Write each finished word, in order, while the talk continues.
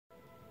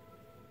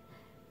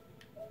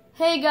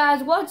Hey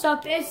guys, what's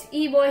up? It's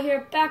E-Boy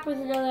here, back with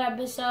another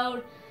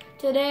episode.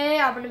 Today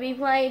I'm going to be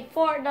playing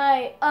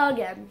Fortnite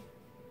again.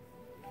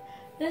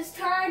 This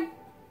time,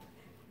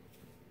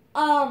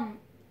 I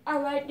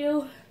might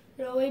do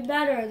really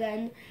better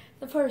than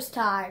the first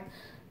time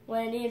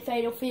when in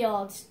Fatal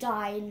Fields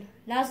died.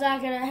 That's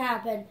not going to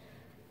happen.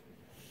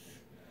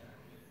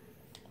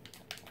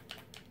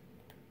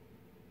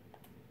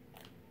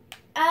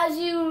 As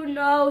you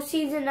know,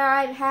 Season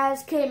 9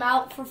 has came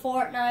out for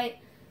Fortnite,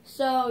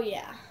 so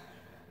yeah.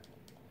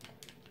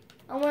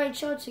 I'm wearing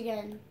shorts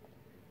again.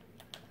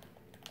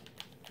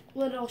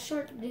 Little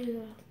short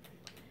dude.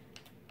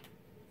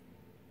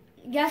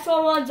 Guess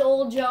what one's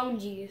Old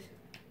Jonesy?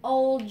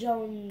 Old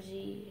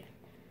Jonesy.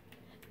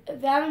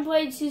 If you haven't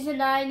played Season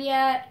 9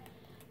 yet,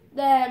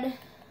 then,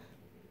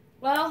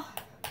 well,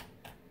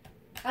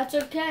 that's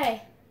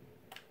okay.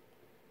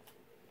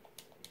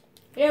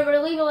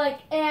 Remember, leave a like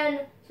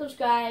and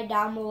subscribe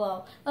down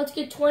below. Let's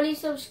get 20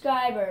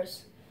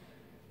 subscribers.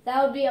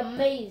 That would be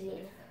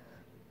amazing.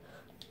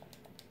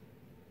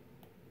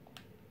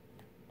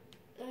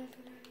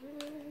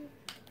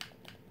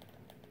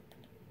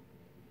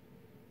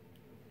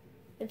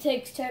 It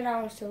takes 10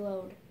 hours to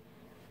load.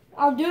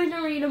 I'm doing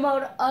arena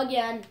mode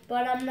again,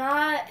 but I'm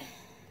not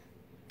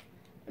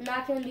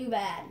gonna do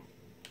bad.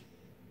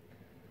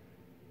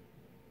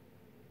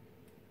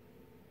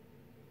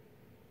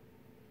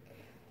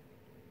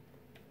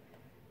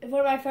 If one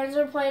of my friends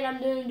are playing,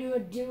 I'm gonna do a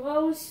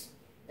duos.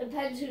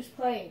 Depends who's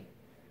playing.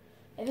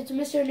 If it's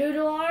Mr.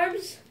 Noodle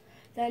Arms,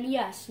 then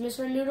yes,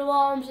 Mr. Noodle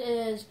Arms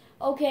is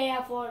okay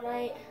at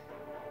Fortnite.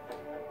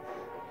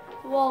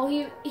 Well,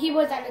 he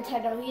was at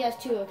Nintendo. He has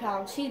 2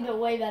 accounts. He's been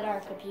way better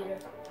at computer.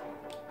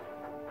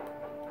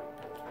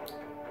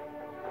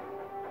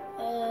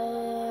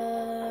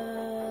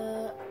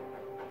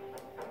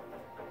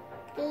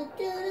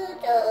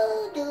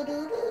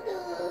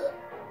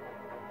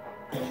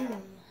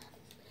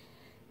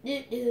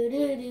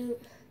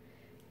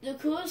 The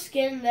coolest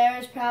skin there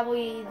is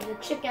probably the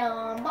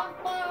chicken.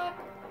 Bok, bok.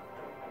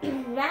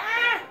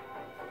 Ah!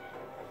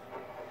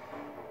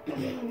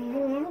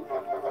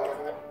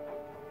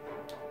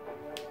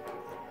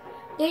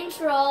 Thanks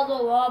for all the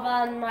love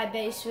on my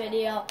base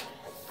video.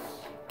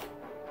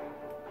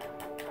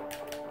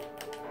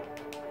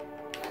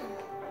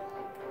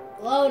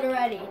 Load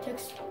already. It took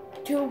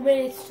 2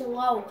 minutes to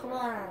load. Come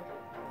on.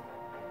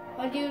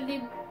 What do you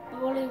mean?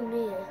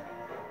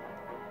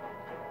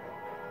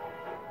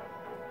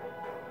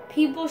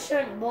 People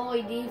shouldn't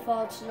bully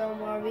defaults no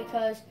more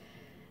because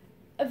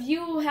if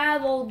you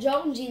have Old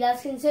Jonesy,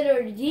 that's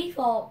considered a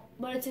default,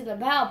 but it's in the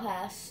Battle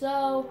Pass.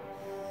 So,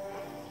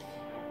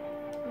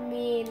 I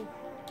mean,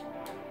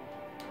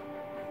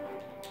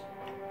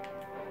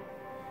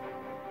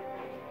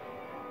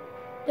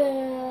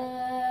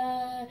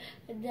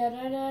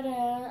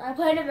 I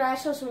played a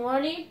match this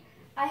morning.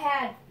 I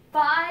had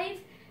 5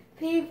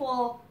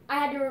 people. I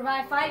had to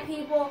revive 5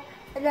 people,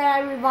 and then I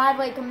revived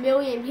like 1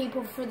 million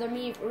people for the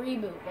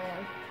reboot,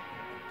 man.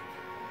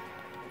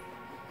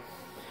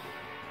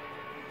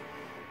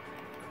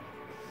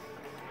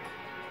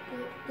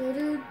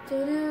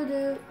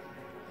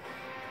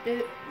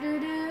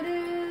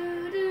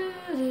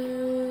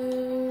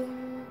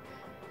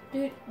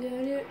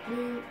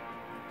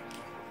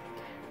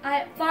 I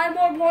have 5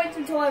 more points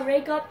until I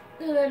rank up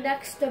to the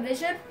next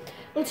division.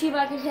 Let's see if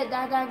I can hit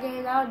that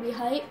game. That would be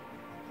hype.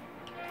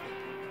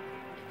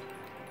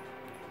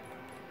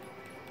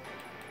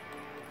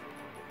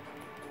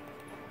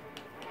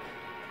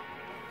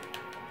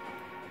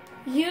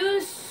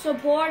 Use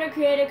support or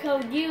creator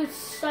code. Use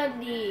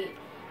Sunday.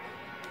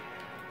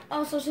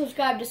 Also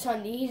subscribe to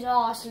Sunday. He's an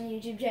awesome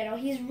YouTube channel.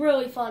 He's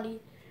really funny.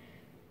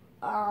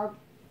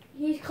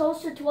 He's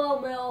close to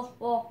 12 mil.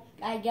 Well,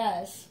 I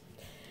guess.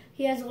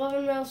 He has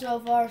 11 mil so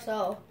far,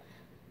 so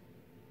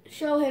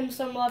show him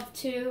some love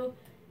too.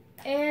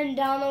 And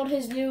download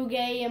his new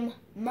game,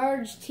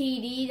 Merge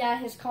TD,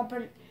 that his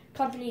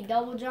company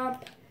Double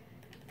Jump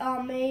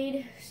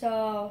made.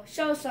 So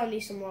show Sunday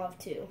some love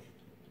too.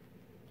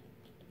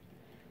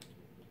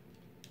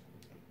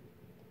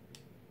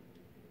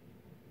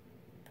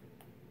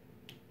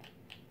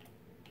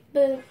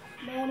 I'm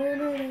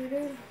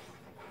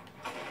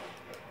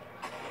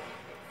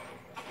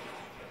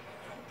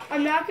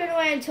not going to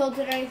land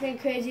tilted or anything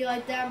crazy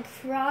like that. I'm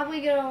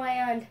probably going to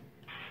land...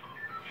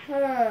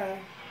 I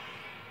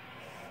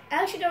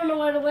actually don't know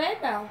where to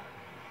land now.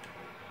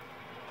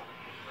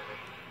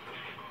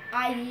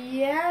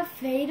 Yeah,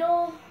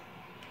 Fatal.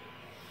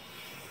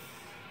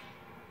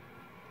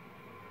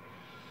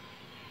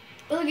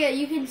 Look at,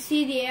 you can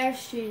see the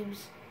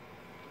airstreams.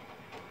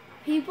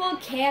 People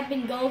camp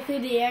and go through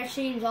the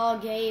airstreams all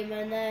game,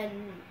 and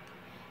then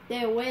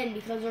they win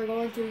because they're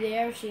going through the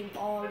airstreams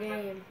all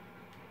game.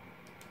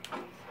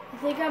 I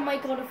think I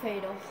might go to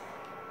Fatal.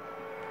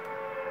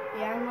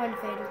 Yeah, I'm going to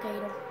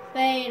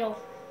Fatal.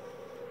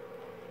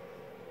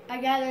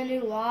 I got a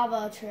new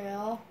lava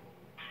trail.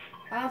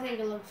 I think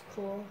it looks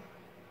cool.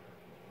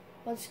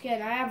 What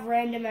skin? I have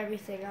random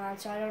everything on,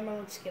 so I don't know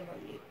what skin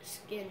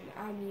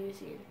I'm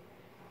using.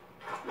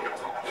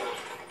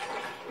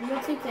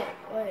 Let's take that.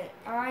 Wait,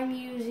 I'm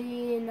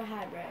using the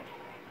hybrid.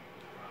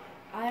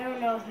 I don't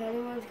know if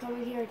anyone's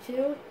coming here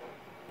too.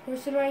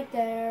 Person right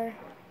there.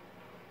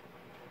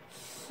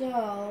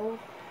 So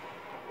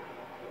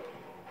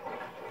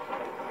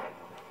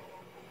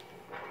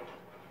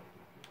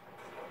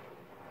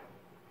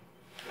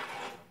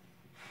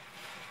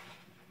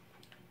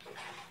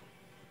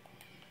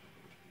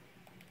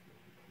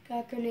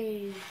got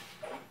grenades.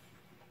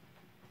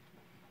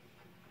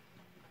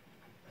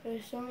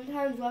 There's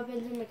sometimes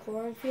weapons in the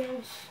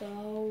cornfield,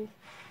 so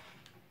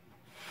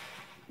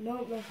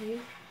nope, nothing.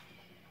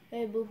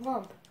 Hey, blue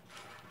pump.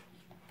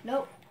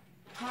 Nope.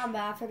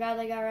 Combat. I forgot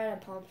they got rid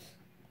of pumps.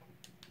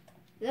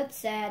 That's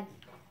sad.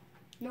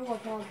 No more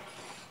pump.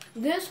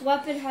 This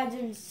weapon has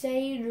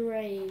insane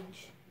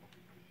range.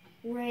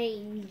 Hey,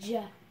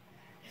 dude.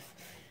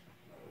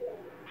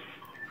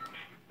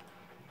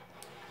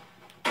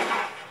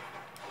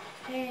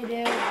 Hey,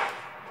 dude.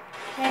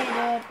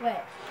 Wait.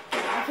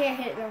 I can't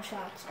hit no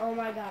shots. Oh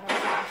my god,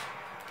 I'm trash.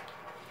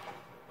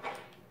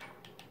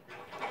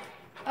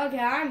 Okay,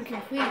 I'm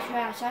complete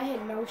trash. I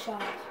hit no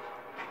shots.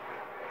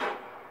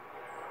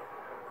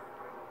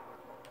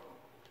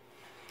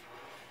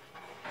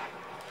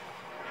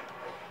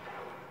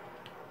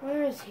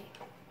 Where is he?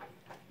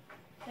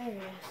 There he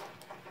is.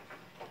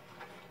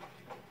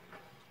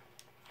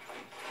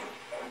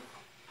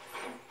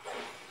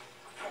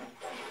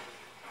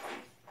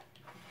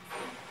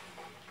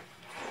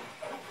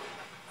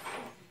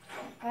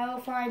 I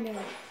will find him.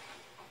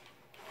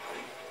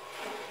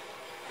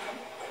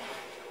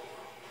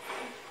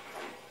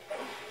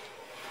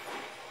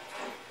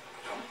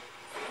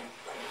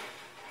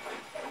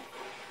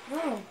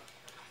 Oh,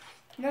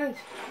 nice.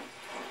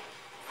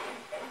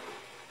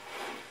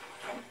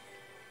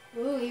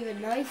 Ooh,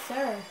 even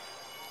nicer.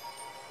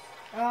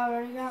 Oh, I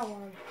already got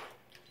one.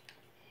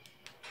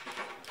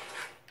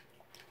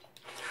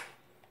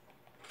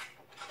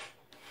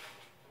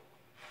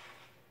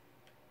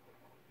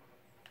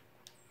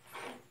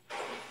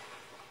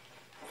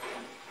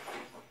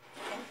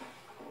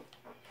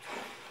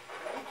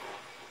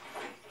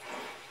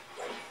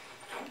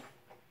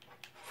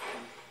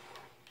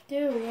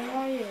 Dude, where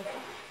are you?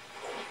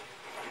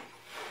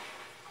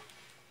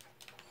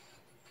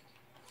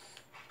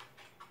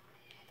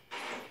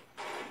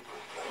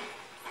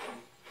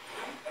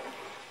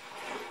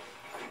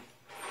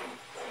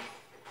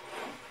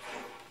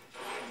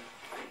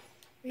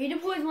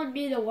 Redeploys would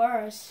be the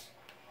worst.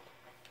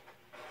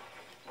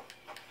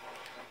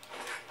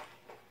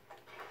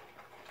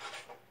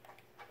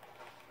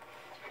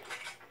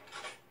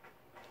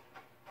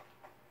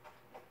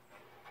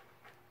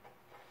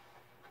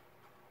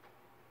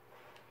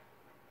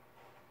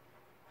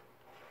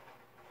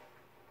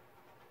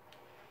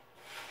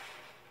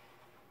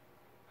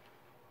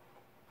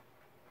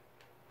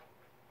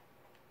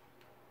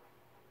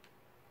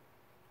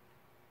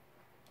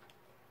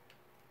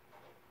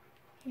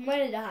 He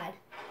might have died.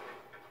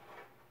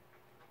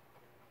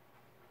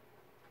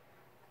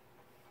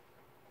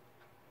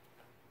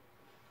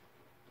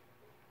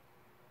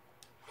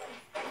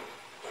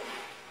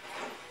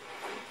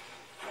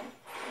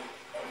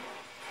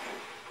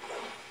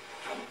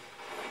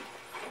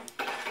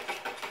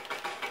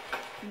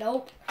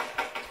 Nope.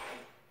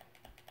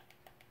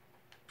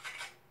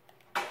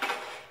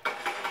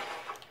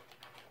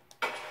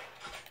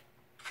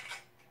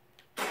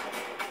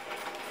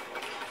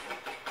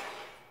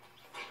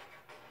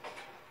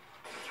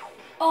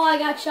 Oh, I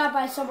got shot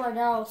by someone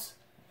else.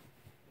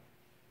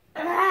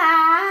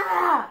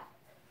 Ah!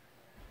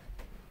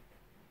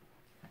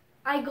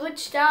 I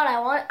glitched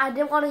out. I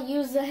didn't want to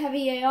use the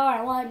heavy AR.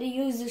 I wanted to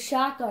use the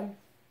shotgun.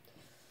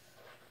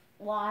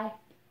 Why?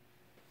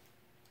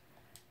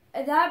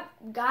 If that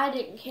guy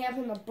didn't camp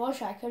in the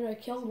bush, I could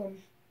have killed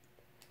him.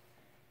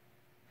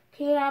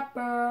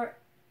 Camper.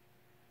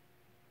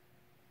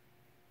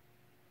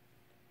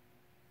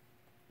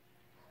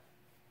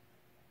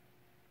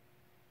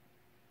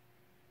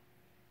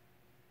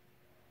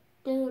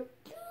 Do,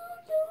 do,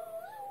 do,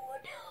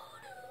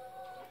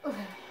 do, do.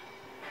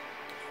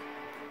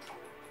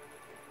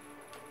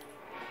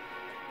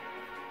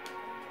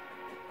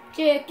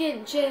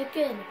 Chicken,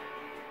 chicken.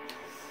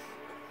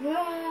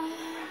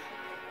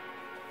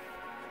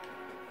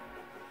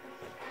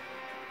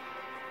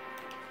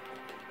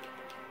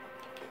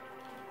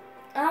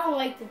 I don't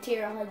like the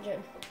tier 100.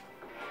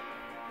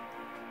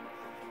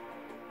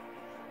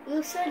 He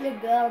looks like a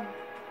gum.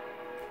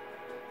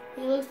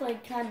 He looks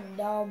like kind of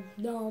dumb.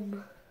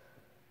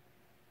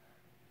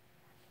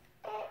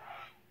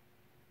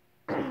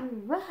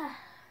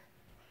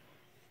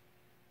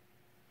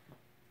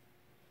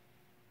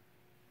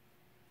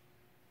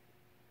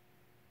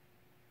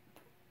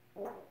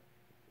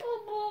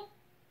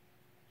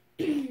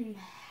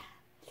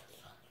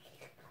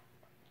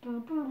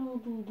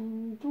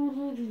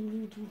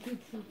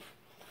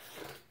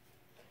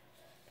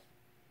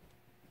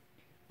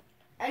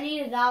 I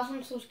need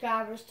 1,000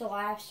 subscribers to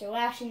live stream.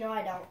 Actually, no,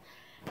 I don't.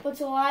 But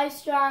to live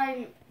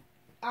stream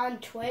on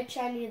Twitch,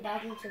 I need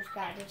 1,000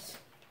 subscribers.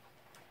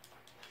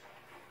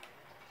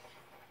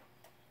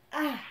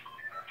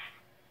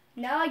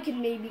 Now I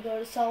can maybe go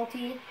to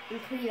Salty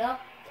and clean up.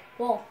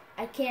 Well,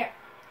 I can't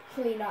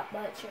clean up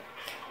much.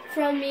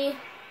 From me.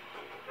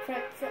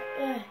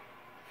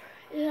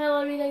 Yeah,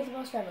 let me thank the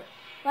bus driver.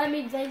 Let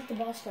me thank the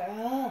bus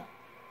driver.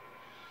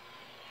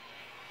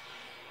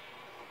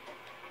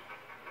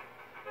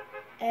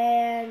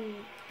 And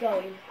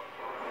going.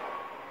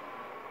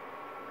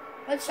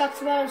 What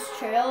sucks about this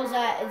trail is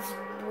that it's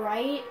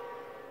bright,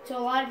 so a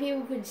lot of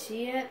people can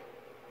see it.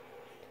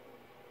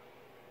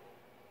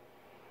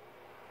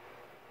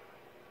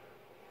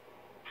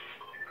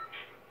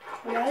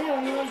 Am I the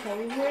only one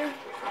coming here?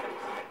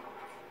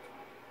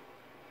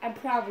 I'm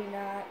probably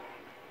not.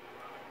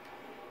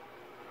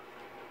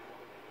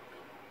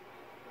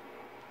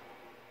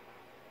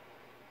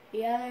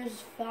 Yeah,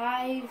 there's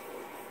 5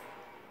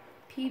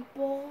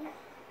 people.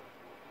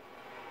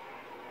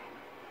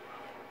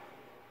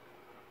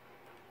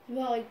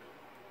 About like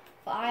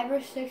 5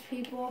 or 6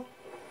 people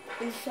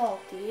in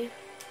Salty.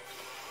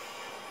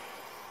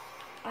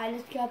 I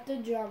just got the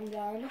drum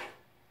gun.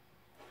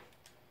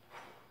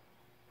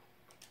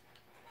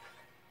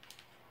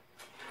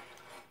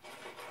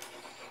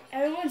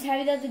 Everyone's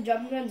happy that the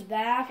drum gun's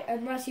back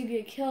unless you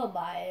get killed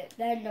by it.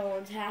 Then no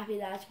one's happy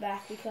that it's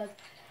back because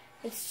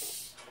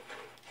it's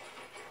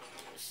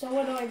so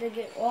annoying to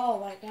get. Oh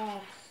my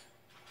god.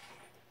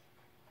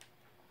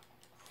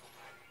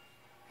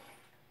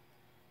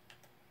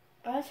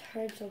 I just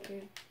heard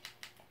something.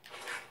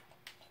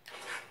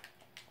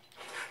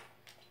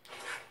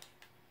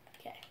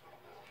 Okay.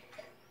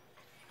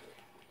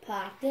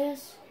 Pop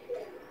this.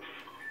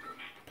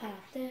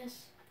 Pop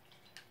this.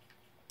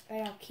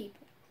 And I'll keep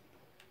it.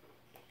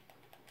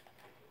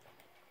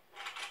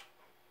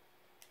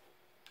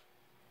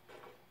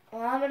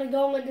 Well, I'm gonna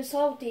go into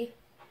Salty.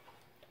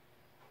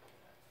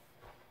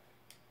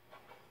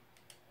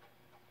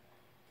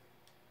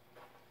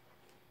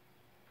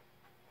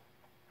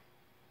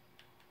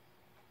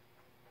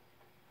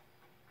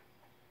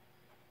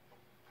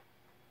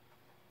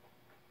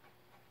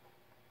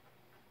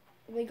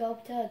 We go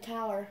up to the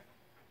tower.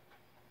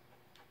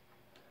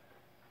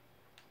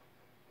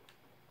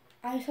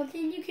 I have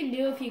something you can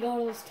do if you go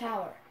to this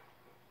tower.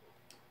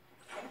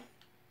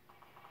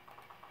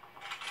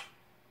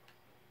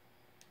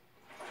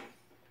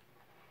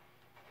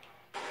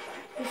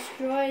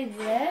 Destroy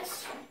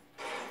this,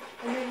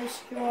 and then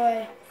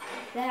destroy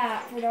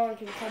that so no one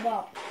can come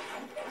up.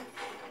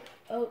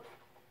 Oh.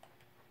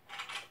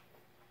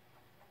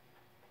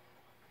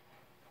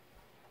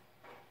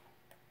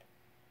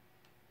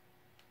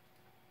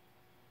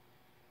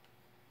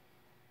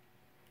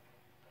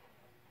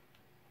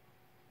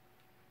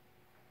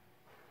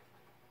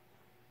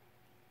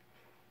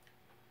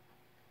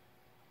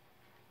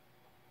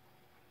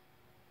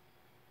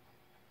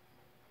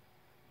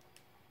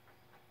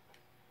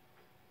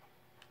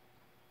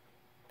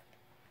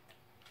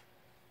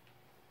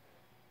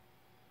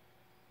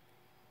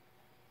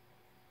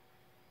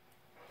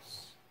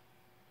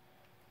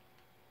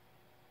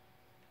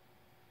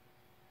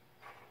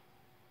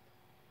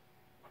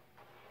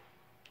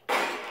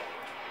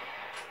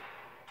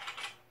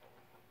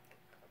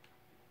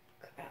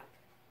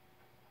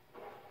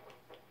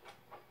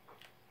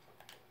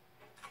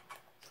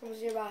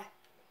 Someone's nearby.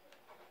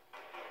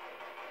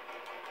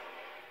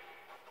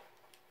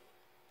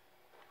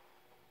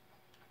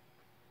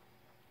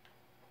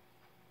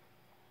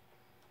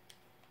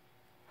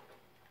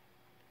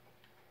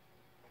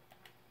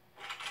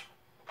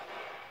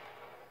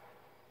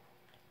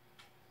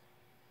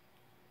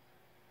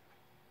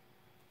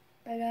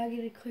 I gotta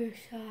get a clear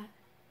shot.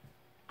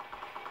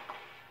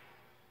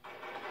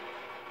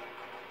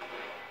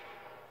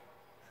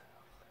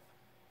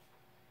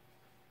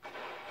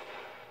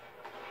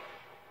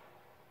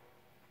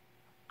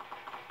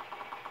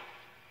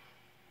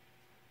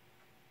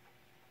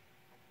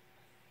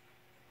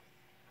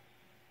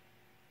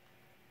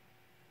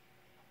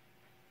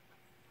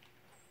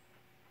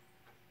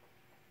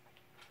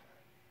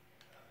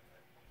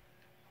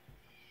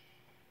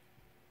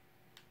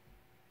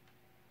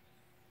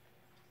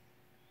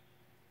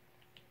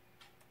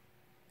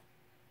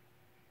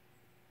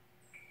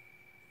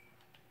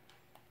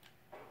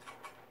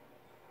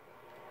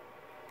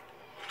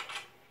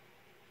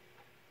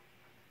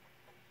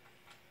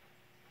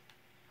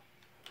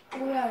 Oh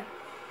my god.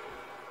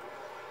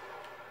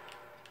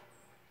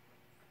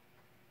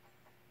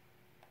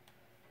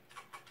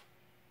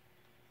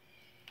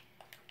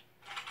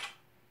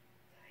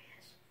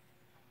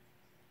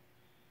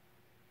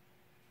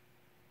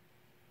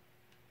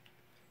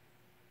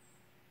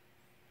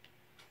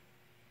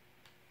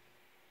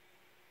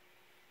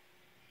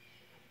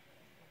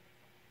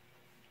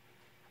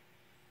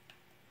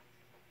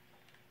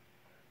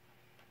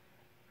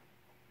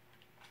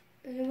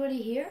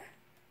 Anybody here?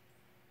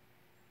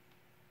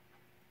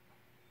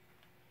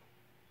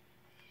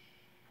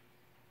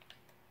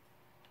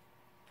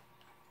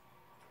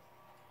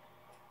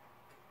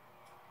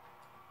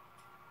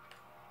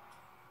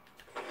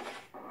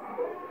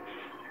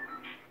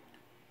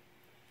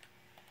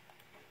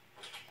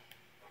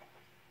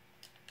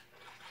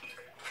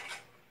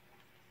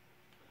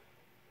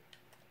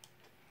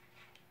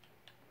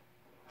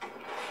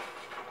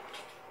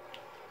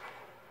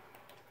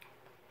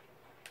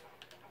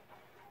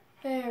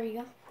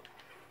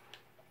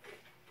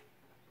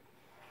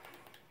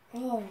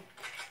 Oh.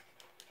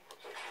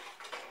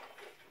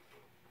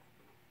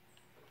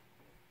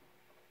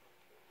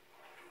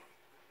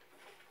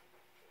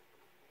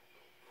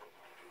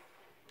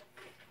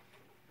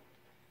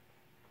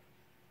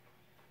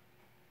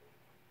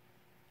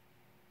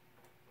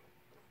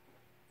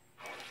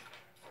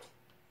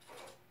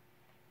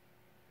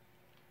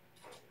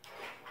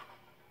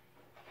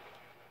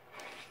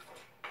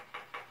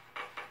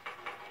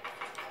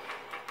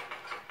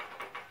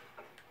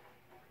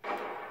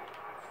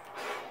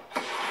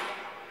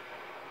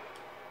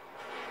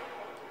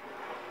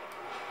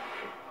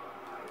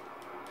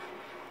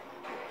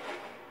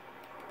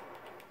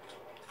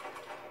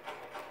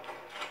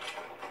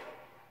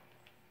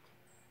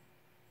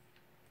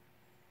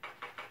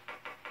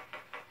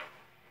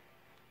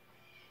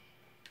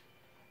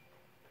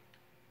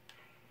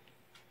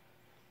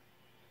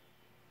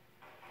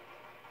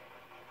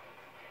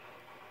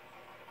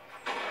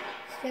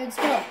 Stand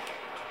still.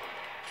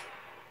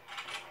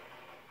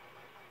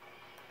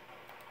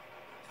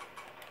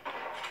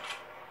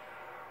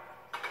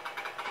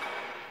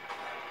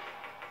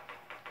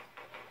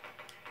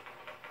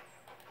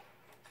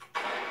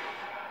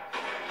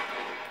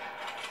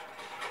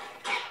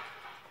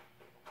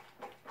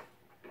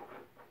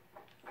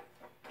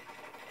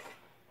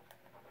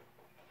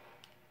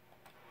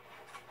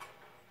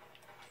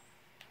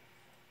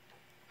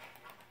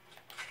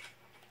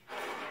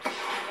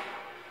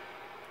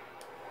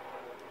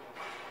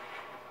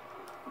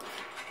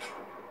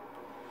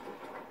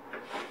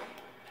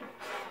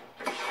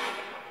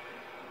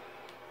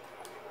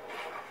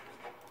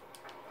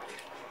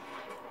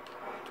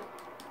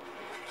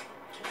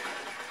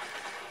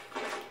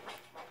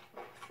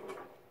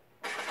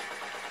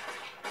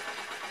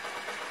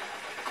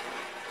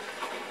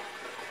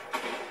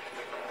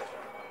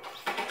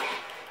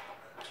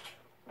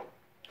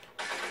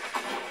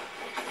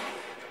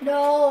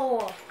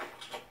 No.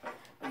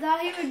 I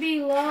thought he would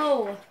be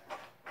low.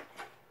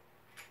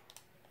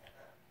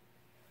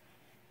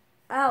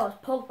 I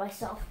almost poked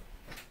myself.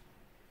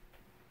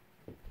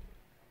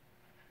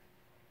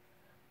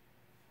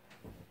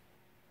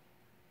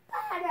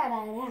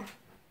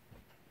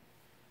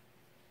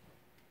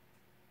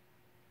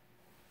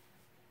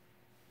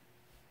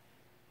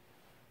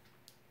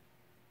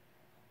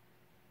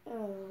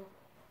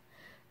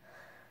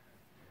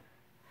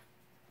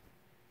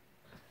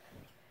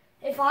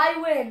 If I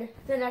win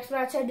the next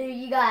match I do,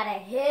 you gotta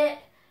hit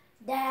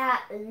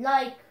that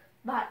like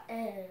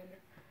button.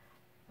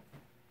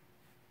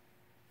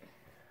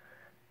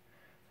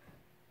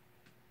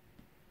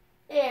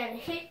 And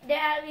hit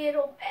that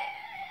little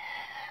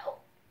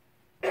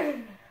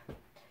bell.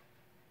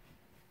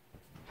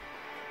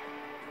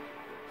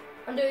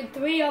 I'm doing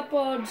 3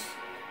 uploads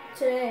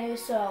today,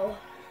 so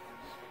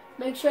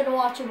make sure to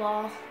watch them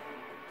all.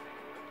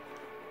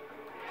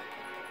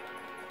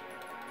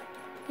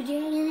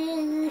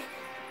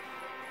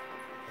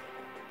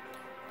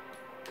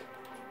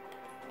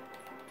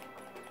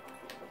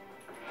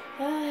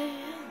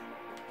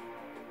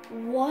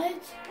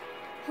 What?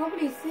 How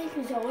many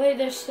things away?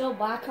 There's still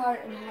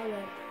Blackheart and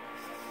Highway.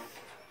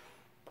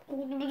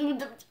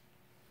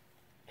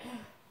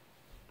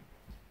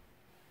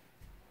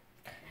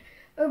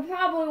 You're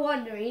probably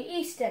wondering,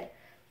 Easton,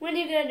 when are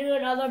you going to do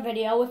another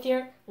video with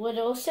your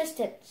little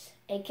assistants,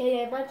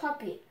 aka my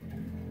puppy?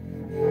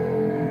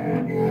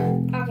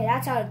 Okay,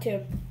 that's out of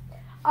tune.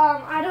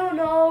 I don't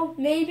know.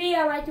 Maybe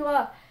I might do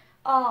a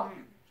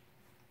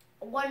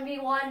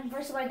 1v1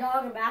 versus my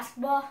dog in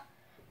basketball.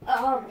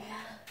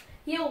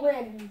 He'll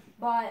win,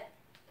 but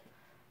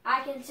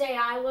I can say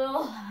I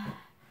will.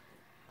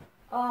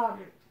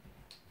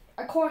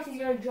 Of course he's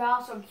gonna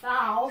draw some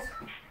fouls.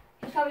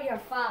 He's probably gonna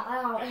foul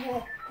out.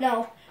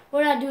 No,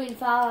 we're not doing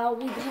foul out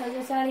because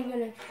it's not even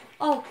gonna.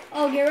 Oh,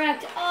 get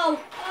wrecked. Oh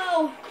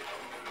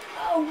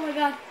my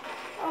god.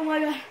 Oh my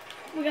god.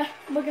 Oh my god.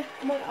 Oh my god.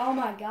 Oh my god. Oh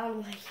my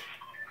god. Like,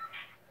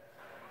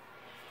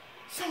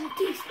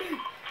 Southeastern.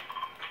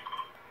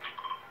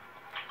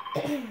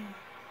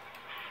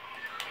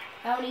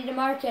 I don't need to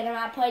mark it. I'm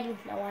not playing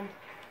with no one.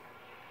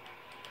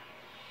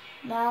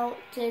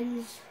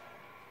 Mountains.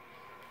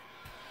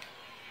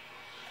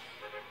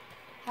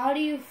 How do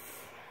you...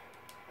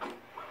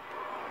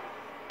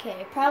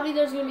 Okay, probably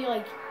there's going to be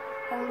like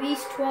at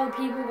least 12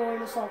 people going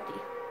to Salty.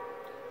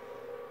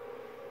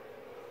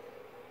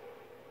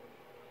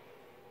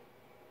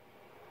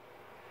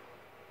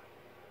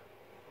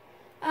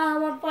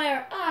 I'm on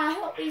fire.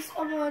 Help me,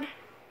 someone.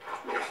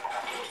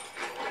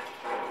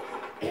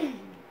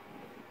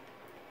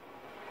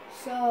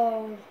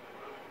 So,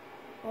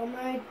 one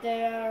right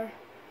there,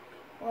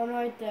 one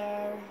right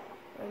there,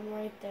 one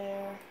right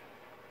there,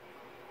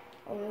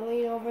 one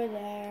right over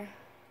there.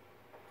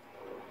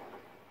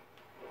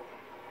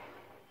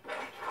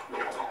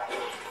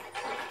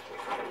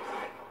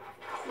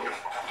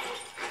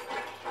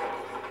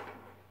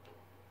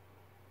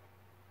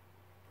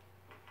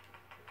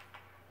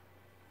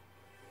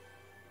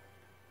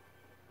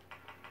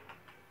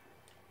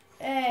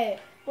 Hey,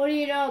 what do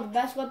you know? The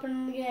best weapon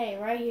in the game,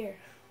 right here.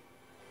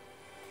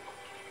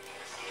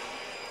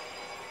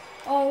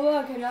 Oh,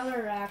 look,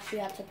 another. Actually,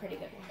 that's a pretty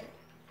good one.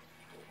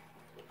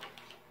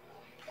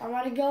 I'm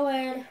gonna go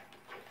in.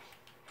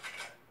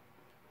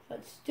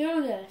 Let's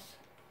do this.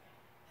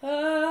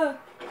 Where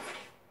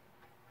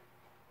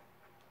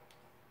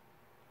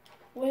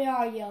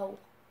are you?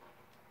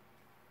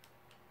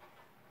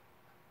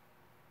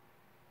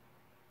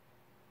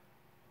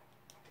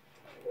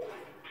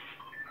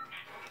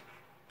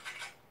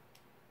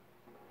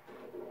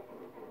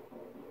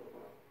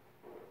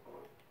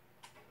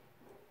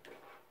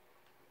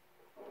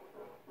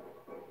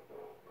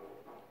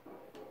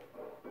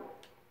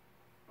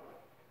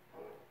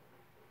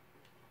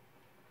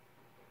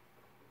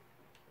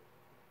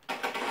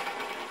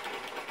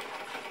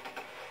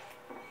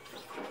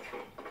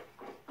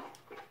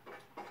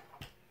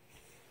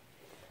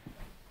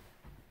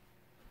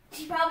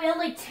 She probably has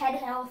like 10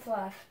 health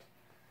left.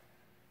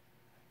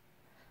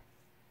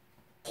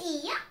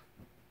 Yeah.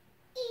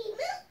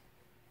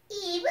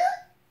 Evil.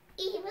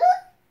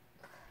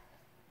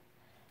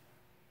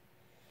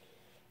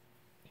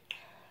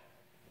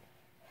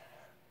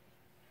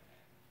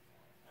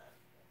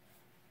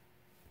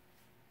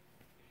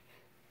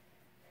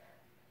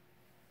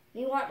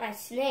 You want my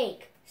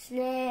snake?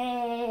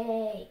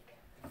 Snake.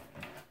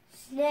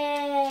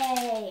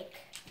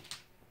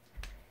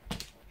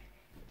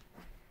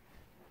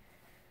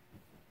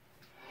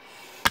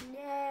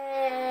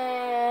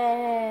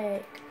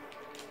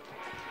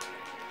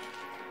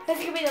 This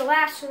is gonna be the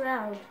last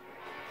round.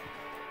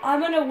 I'm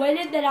gonna win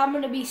it, then I'm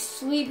gonna be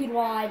sleeping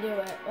while I do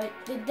it. Wait,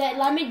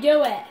 let me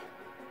do it.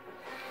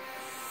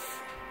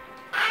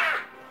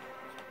 Ah!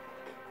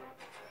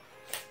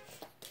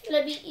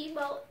 Let me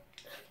emote.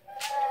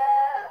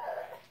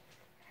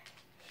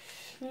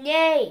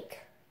 Snake.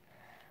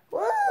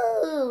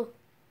 Woo!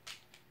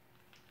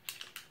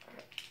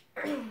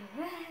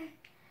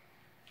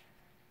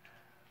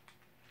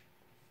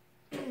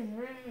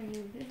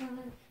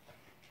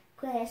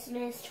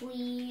 Christmas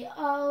tree,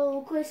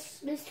 oh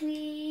Christmas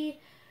tree,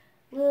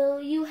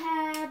 will you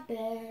have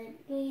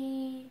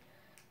Bentley?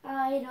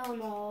 I don't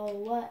know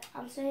what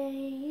I'm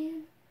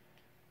saying.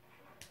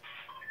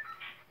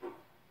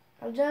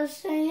 I'm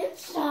just saying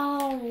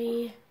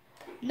sorry.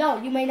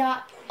 No, you may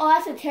not. Oh,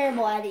 that's a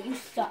terrible edit. You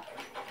suck.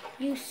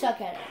 You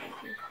suck at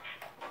editing.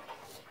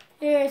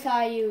 Here's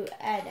how you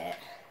edit.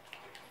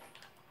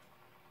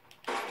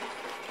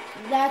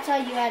 That's how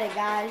you edit,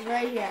 guys.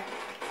 Right here.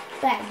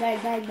 Bang, bang,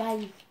 bang,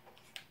 bang.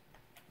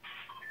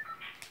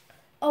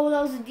 Oh,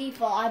 that was the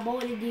default. I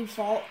voted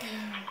default.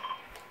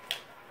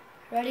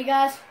 Ready,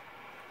 guys?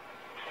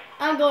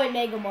 I'm going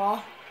Mega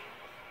Mall.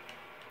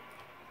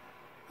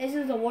 This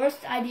is the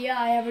worst idea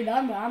I ever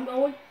done, but I'm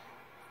going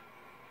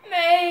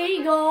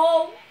Mega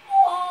Mall.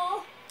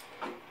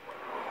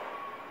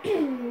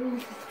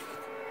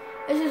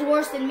 This is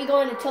worse than me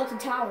going to Tilted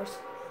Towers.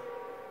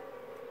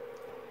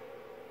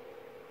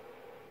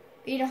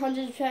 Being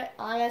 100%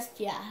 honest,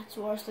 yeah, it's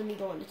worse than me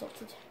going to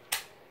Tilted Towers.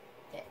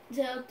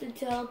 Tilted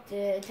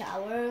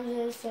Towers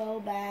is so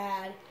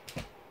bad.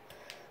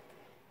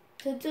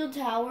 Tilted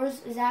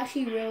Towers is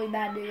actually really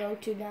bad to go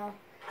to now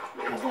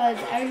because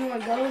everyone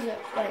goes it.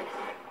 Like,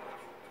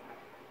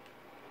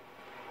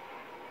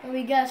 let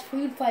me guess,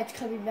 Food Fight's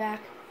coming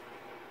back.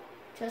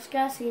 Just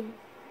guessing.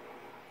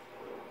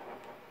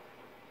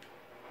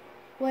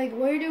 Like,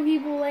 where do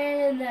people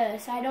land in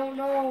this? I don't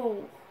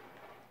know.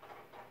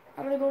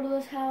 I'm gonna go to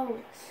this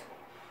house.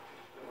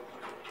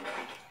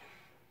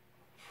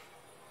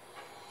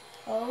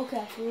 Oh,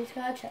 okay, so he's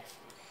got a chest.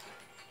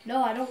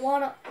 No, I don't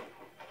wanna.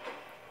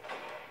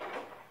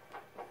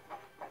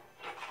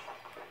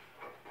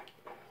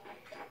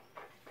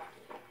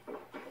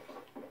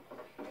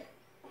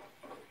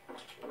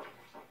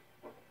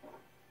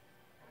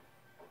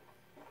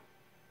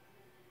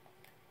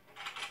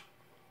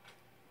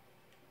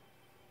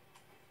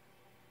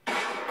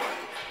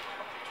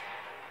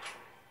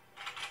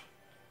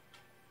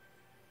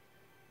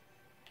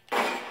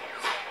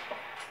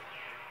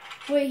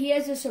 Wait, he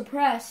has a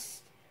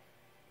suppressed.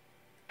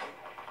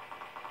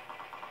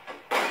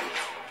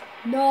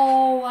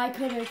 No, I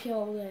could have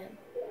killed him.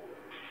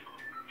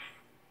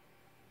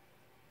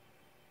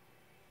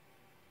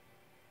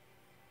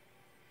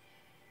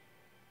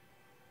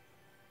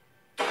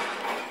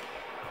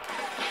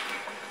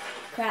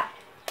 Crap.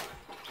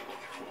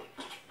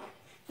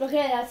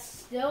 Okay, that's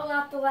still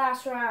not the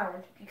last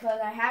round because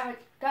I haven't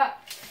got.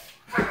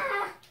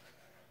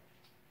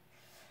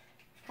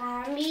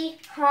 Harm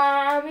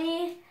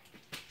me.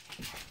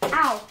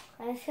 Ow!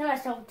 I hit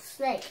myself with the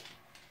snake.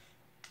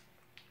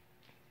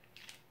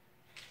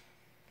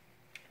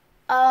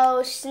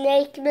 Oh,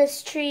 snake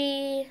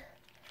mystery.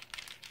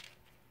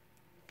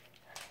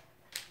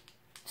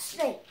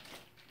 Snake.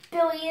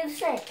 Billy and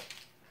Snake.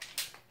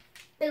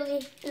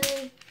 Billy.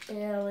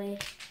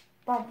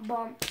 Bump,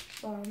 bump,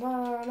 bump,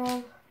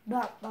 bump,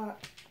 bump, bump.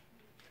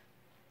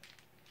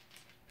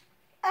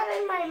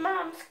 I'm in my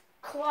mom's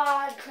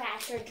quad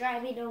crasher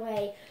driving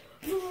away.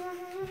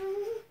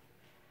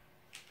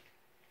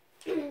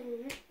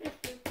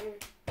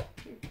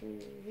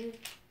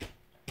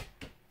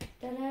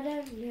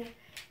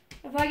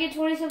 If I get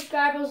 20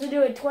 subscribers, I'll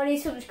do a 20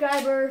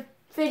 subscriber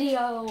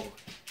video.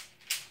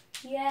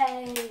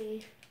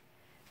 Yay.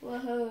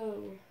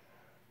 Woohoo.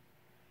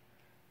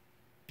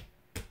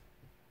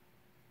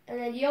 And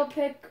then you'll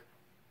pick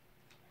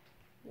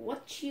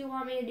what you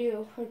want me to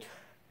do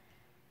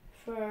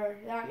for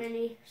that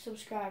many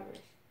subscribers.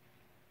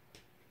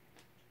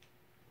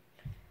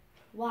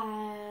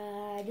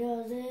 Why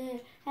does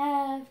it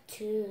have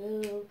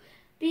to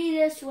be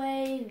this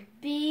way?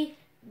 Be,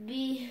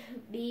 boy,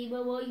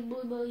 boy,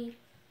 boy, boy.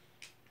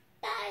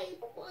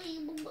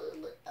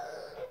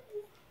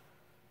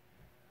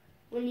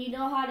 When you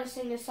know how to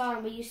sing a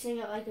song, but you sing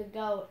it like a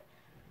goat.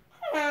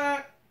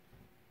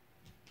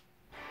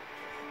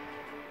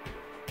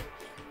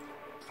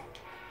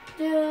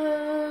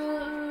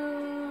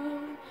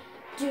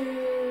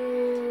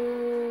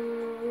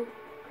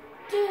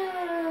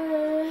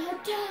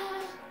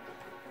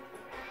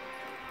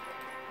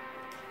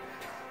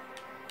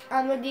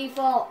 I'm a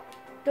default.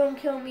 Don't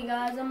kill me,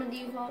 guys. I'm a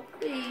default,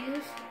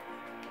 please.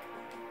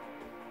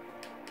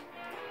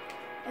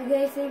 If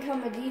they think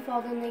I'm a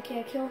default, then they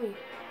can't kill me.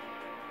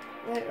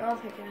 Wait, I'll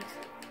pickaxe.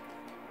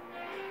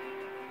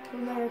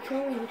 They'll never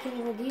kill me because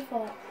I'm a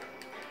default.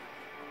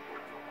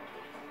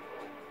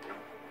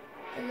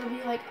 And they'll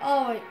be like,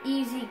 oh, an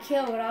easy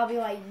kill. And I'll be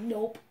like,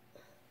 nope.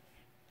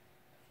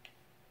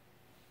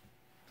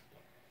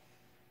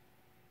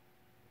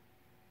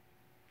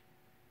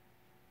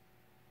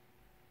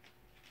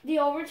 The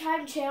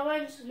overtime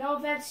challenge, no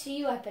offense to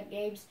you, Epic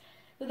Games,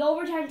 but the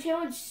overtime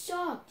challenge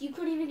sucked. You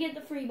couldn't even get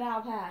the free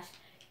battle pass.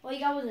 All you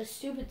got was a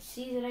stupid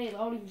Season 8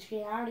 loading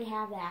screen. I already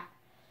have that.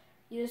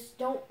 You just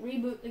don't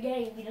reboot the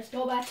game. You just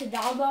go back to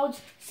downloads,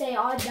 say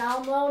on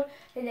download,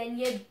 and then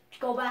you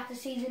go back to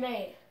Season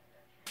 8.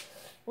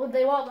 Well,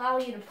 they won't allow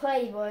you to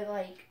play, but,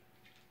 like,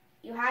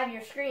 you have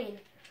your screen.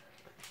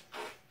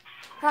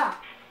 Huh.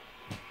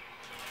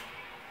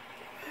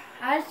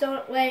 I just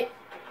don't, wait.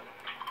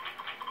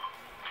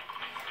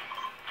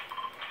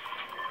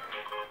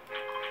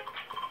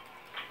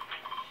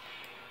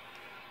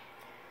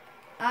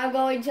 I'm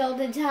going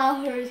Tilted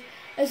Towers.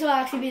 This will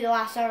actually be the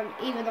last time,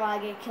 even though I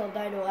get killed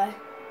right away.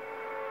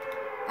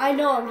 I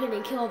know I'm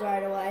getting killed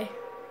right away.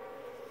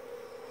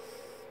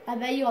 I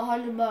bet you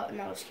 $100 bucks.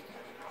 No, just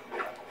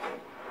kidding.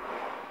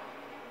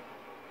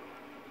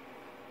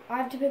 I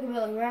have to pick a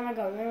building. Where am I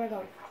going? Where am I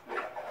going?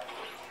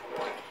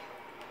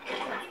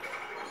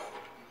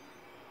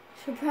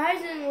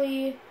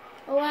 Surprisingly,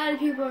 a lot of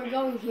people are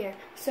going here.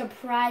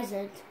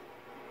 Surprisingly.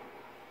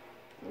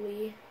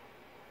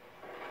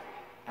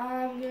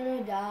 I'm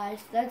gonna die.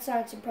 That's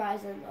not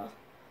surprising though.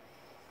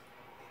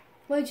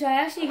 Wait, should I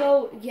actually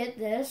go get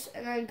this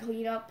and then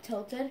clean up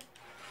Tilted?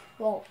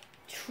 Well,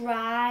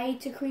 try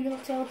to clean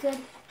up Tilted.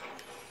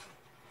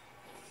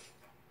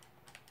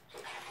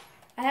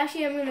 I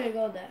actually am gonna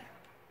go there.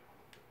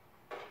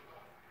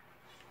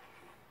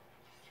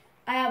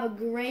 I have a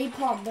gray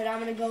pump, but I'm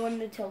gonna go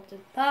into Tilted.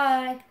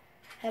 Bye.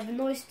 Have a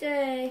nice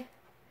day.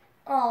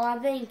 Aw,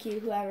 thank you,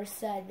 whoever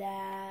said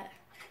that.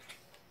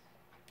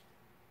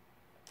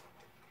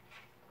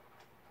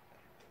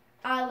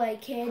 I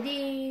like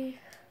candy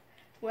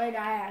when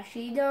I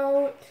actually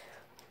don't.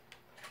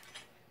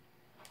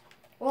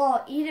 Well,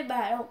 I'll eat it, but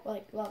I don't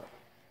like love it.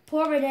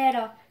 Poor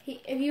Banana.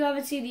 If you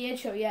haven't seen the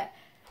intro yet,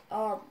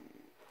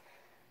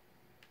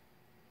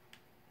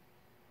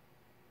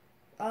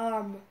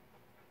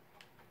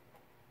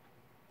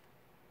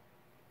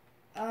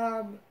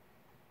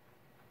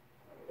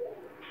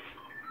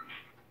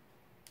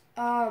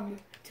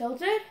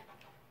 Tilted?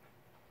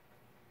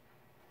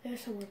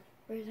 There's someone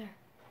right there.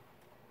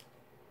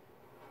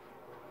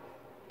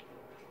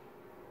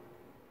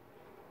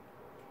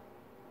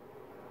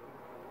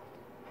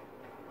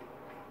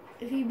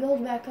 If he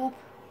builds back up,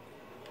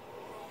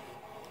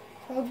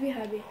 someone's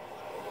behind me.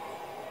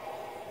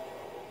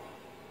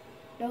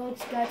 No,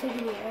 it's the guy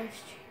taking the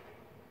airstream.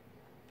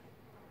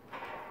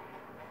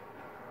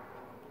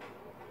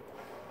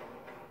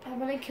 I'm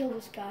gonna kill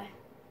this guy.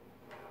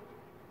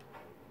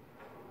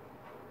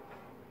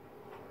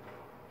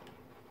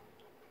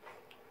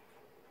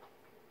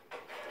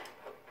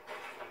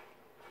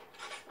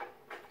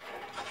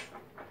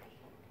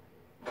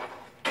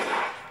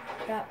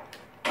 Yeah.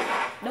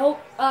 Nope.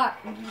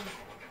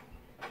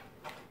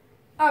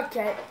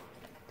 Okay.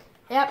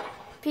 Yep.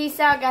 Peace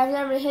out, guys.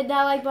 Remember to hit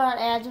that like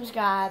button and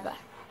subscribe.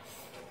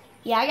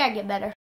 Yeah, I gotta get better.